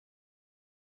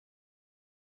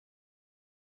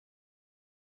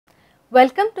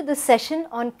Welcome to this session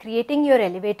on creating your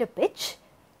elevator pitch,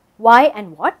 why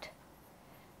and what.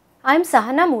 I am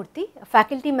Sahana Murthy, a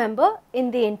faculty member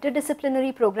in the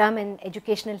interdisciplinary program in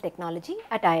educational technology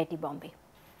at IIT Bombay.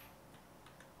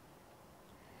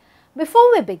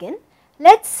 Before we begin,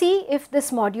 let's see if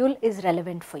this module is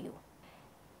relevant for you.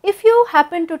 If you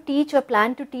happen to teach or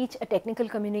plan to teach a technical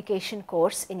communication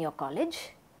course in your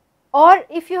college, or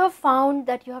if you have found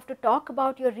that you have to talk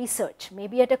about your research,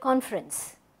 maybe at a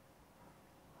conference,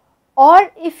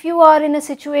 or if you are in a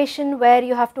situation where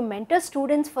you have to mentor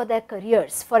students for their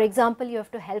careers, for example, you have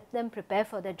to help them prepare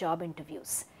for their job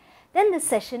interviews, then this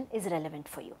session is relevant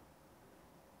for you.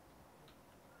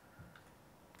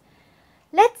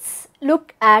 Let's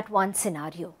look at one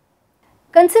scenario.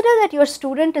 Consider that your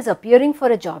student is appearing for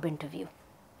a job interview.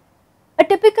 A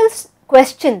typical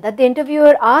question that the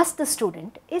interviewer asks the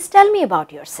student is, "Tell me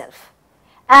about yourself."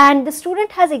 And the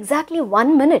student has exactly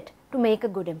 1 minute to make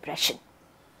a good impression.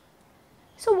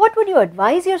 So what would you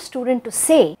advise your student to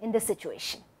say in this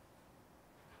situation?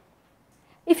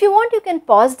 If you want, you can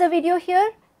pause the video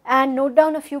here and note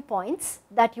down a few points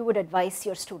that you would advise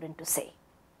your student to say.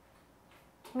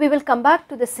 We will come back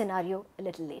to this scenario a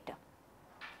little later.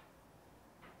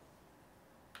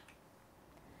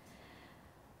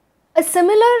 A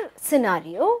similar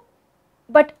scenario,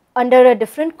 but under a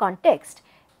different context,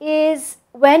 is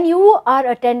when you are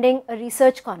attending a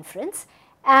research conference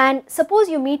and suppose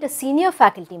you meet a senior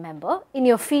faculty member in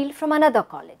your field from another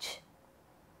college.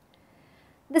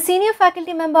 The senior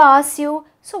faculty member asks you,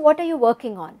 "So what are you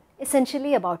working on?"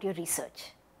 essentially about your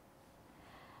research.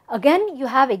 Again, you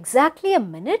have exactly a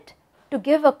minute to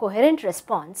give a coherent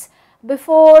response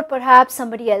before perhaps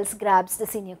somebody else grabs the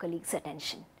senior colleague's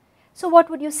attention. So what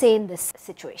would you say in this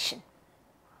situation?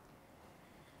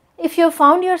 If you have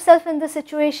found yourself in this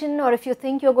situation, or if you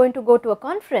think you are going to go to a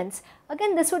conference,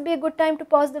 again this would be a good time to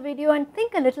pause the video and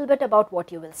think a little bit about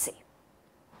what you will say.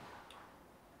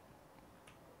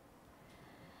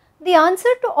 The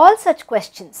answer to all such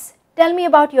questions, "Tell me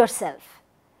about yourself,"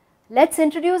 "Let's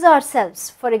introduce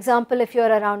ourselves," for example, if you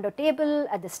are around a table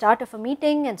at the start of a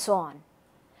meeting and so on,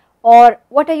 or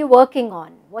 "What are you working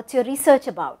on? What's your research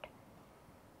about?"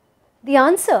 The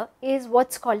answer is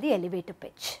what's called the elevator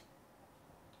pitch.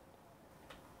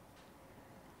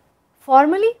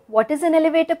 Formally, what is an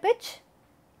elevator pitch?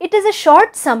 It is a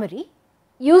short summary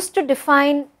used to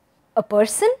define a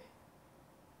person,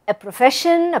 a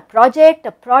profession, a project,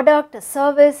 a product, a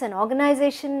service, an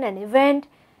organization, an event,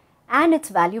 and its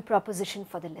value proposition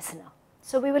for the listener.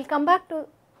 So we will come back to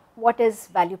what is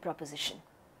value proposition.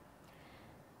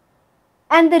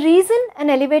 And the reason an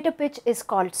elevator pitch is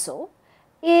called so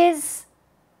is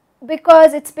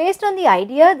because it's based on the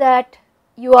idea that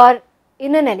you are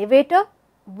in an elevator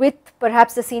with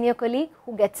perhaps the senior colleague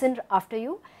who gets in after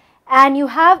you, and you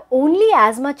have only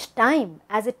as much time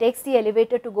as it takes the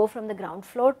elevator to go from the ground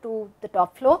floor to the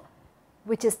top floor,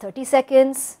 which is 30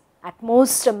 seconds, at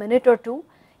most a minute or two.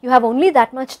 You have only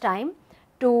that much time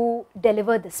to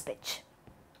deliver this pitch.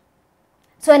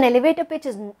 So an elevator pitch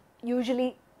is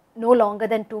usually no longer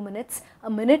than 2 minutes. A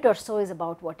minute or so is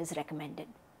about what is recommended.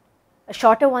 A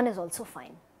shorter one is also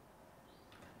fine.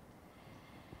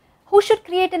 Who should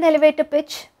create an elevator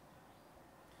pitch?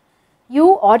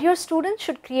 You or your students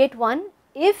should create one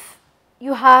if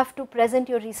you have to present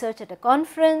your research at a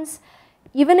conference.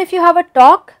 Even if you have a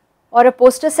talk or a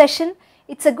poster session,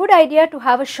 it's a good idea to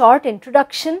have a short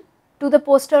introduction to the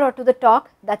poster or to the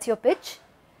talk. That's your pitch.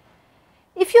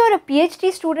 If you are a PhD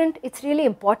student, it's really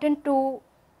important to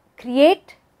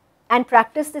create and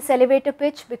practice this elevator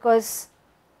pitch, because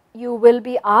you will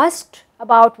be asked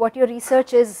about what your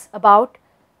research is about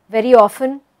very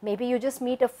often. Maybe you just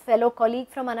meet a fellow colleague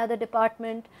from another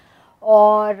department,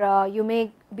 or you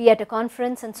may be at a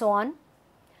conference and so on.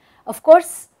 Of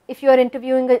course, if you are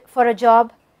interviewing for a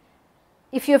job,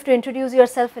 if you have to introduce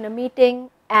yourself in a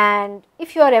meeting, and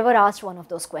if you are ever asked one of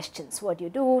those questions, "What do you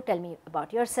do? Tell me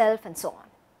about yourself," and so on.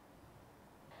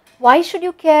 Why should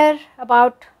you care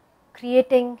about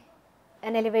creating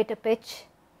an elevator pitch?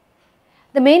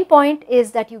 The main point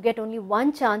is that you get only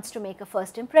one chance to make a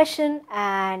first impression,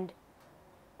 and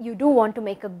you do want to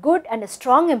make a good and a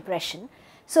strong impression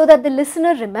so that the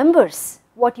listener remembers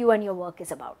what you and your work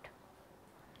is about.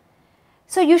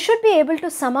 So you should be able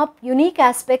to sum up unique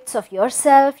aspects of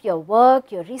yourself, your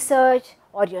work, your research,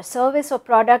 or your service or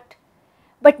product,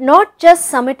 but not just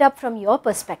sum it up from your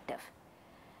perspective.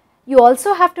 You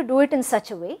also have to do it in such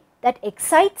a way that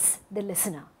excites the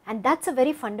listener, and that's a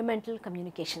very fundamental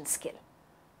communication skill.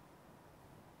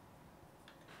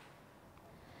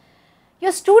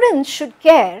 Your students should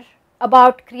care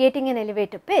about creating an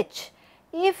elevator pitch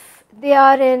if they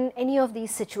are in any of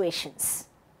these situations.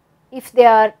 If they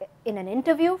are in an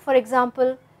interview, for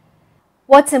example,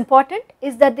 what's important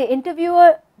is that the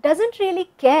interviewer doesn't really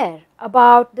care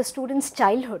about the student's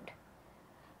childhood,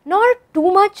 nor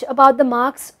too much about the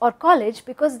marks or college,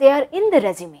 because they are in the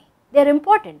resume. They are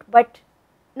important, but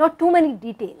not too many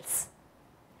details.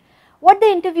 What the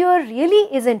interviewer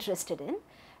really is interested in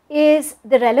is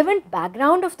the relevant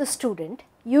background of the student,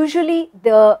 usually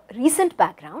the recent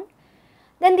background,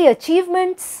 then the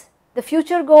achievements, the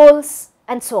future goals,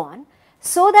 and so on,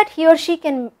 so that he or she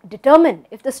can determine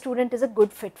if the student is a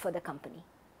good fit for the company.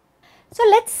 So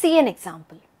let's see an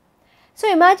example.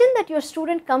 So imagine that your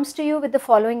student comes to you with the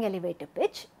following elevator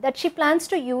pitch that she plans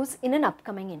to use in an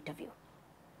upcoming interview.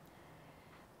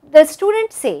 The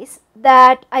student says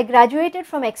that I graduated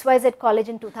from XYZ college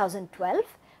in 2012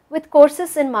 with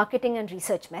courses in marketing and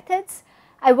research methods.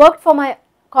 I worked for my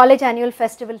college annual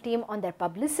festival team on their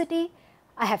publicity.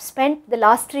 I have spent the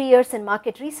last 3 years in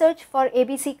market research for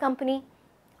ABC company.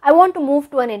 I want to move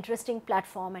to an interesting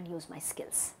platform and use my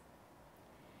skills.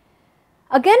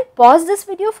 Again, pause this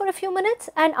video for a few minutes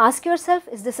and ask yourself,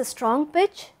 is this a strong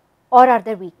pitch or are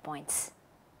there weak points?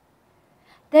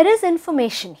 There is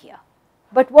information here,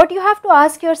 but what you have to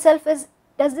ask yourself is,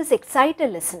 does this excite a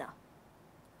listener?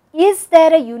 Is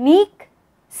there a unique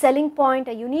selling point,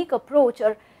 a unique approach,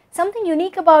 or something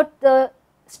unique about the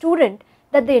student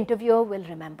that the interviewer will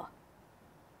remember?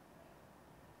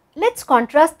 Let's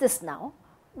contrast this now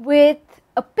with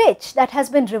a pitch that has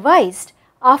been revised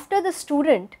after the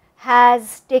student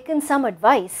has taken some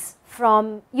advice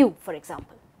from you, for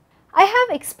example. I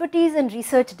have expertise in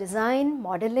research design,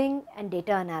 modeling and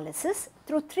data analysis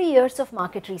through 3 years of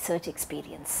market research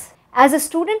experience. As a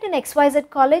student in XYZ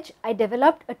college, I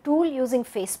developed a tool using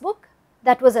Facebook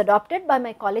that was adopted by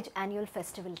my college annual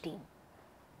festival team.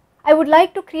 I would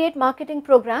like to create marketing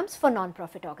programs for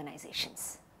non-profit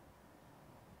organizations.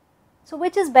 So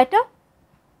which is better?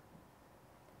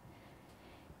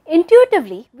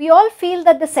 Intuitively, we all feel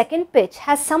that the second pitch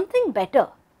has something better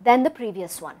than the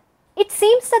previous one. It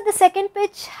seems that the second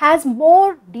pitch has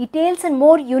more details and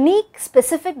more unique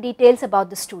specific details about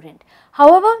the student.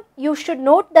 However, you should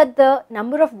note that the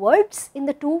number of words in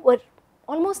the two were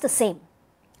almost the same.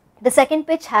 The second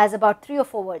pitch has about 3 or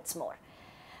 4 words more.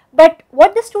 But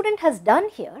what the student has done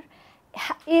here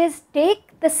is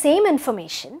take the same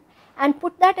information and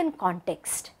put that in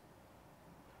context.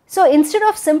 So instead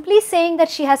of simply saying that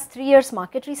she has 3 years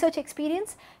market research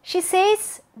experience, she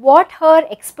says what her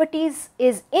expertise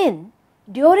is in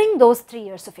during those 3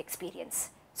 years of experience.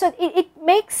 So it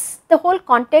makes the whole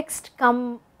context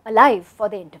come alive for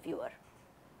the interviewer.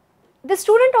 The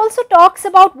student also talks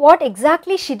about what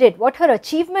exactly she did, what her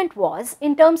achievement was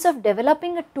in terms of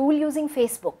developing a tool using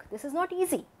Facebook. This is not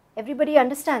easy, everybody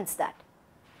understands that.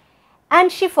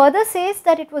 And she further says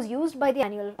that it was used by the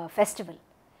annual festival.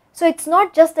 So it's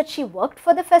not just that she worked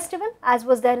for the festival as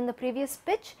was there in the previous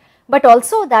pitch, but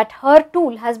also that her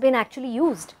tool has been actually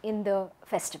used in the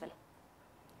festival.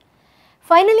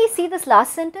 Finally, see this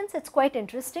last sentence, it's quite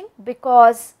interesting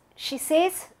because she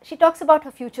talks about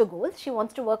her future goals. She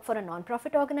wants to work for a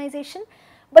non-profit organization,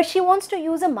 but she wants to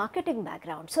use a marketing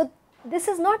background. So this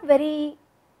is not very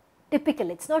typical,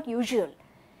 it's not usual.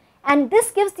 And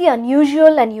this gives the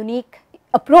unusual and unique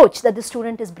approach that the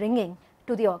student is bringing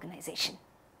to the organization.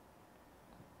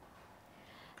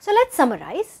 So let's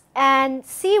summarize and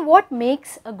see what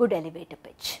makes a good elevator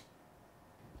pitch.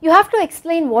 You have to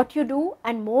explain what you do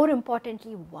and more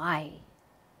importantly why.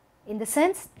 In the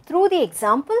sense, through the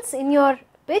examples in your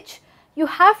pitch, you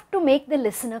have to make the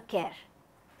listener care.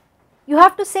 You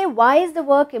have to say why is the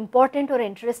work important or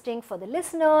interesting for the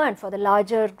listener and for the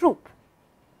larger group.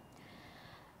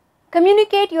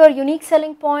 Communicate your unique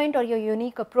selling point or your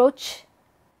unique approach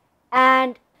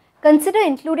and consider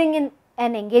including in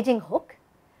an engaging hook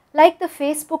like the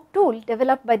Facebook tool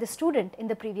developed by the student in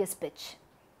the previous pitch.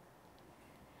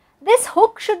 This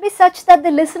hook should be such that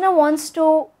the listener wants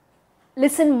to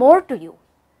listen more to you,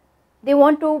 they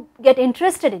want to get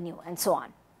interested in you and so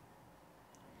on.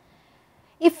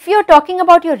 If you are talking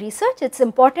about your research, it is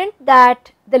important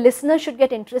that the listener should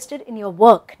get interested in your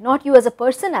work, not you as a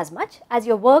person as much as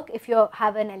your work if you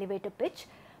have an elevator pitch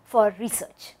for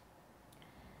research.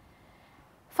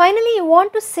 Finally, you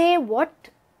want to say what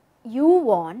you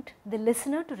want the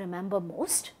listener to remember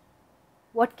most.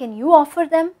 What can you offer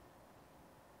them?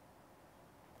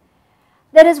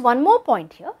 There is one more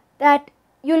point here, that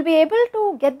you will be able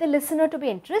to get the listener to be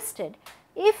interested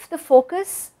if the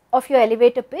focus of your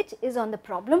elevator pitch is on the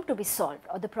problem to be solved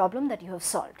or the problem that you have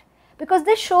solved, because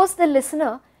this shows the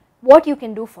listener what you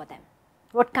can do for them,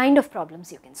 what kind of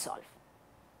problems you can solve.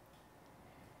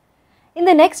 In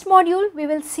the next module, we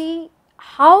will see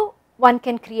how one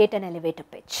can create an elevator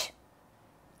pitch.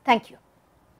 Thank you.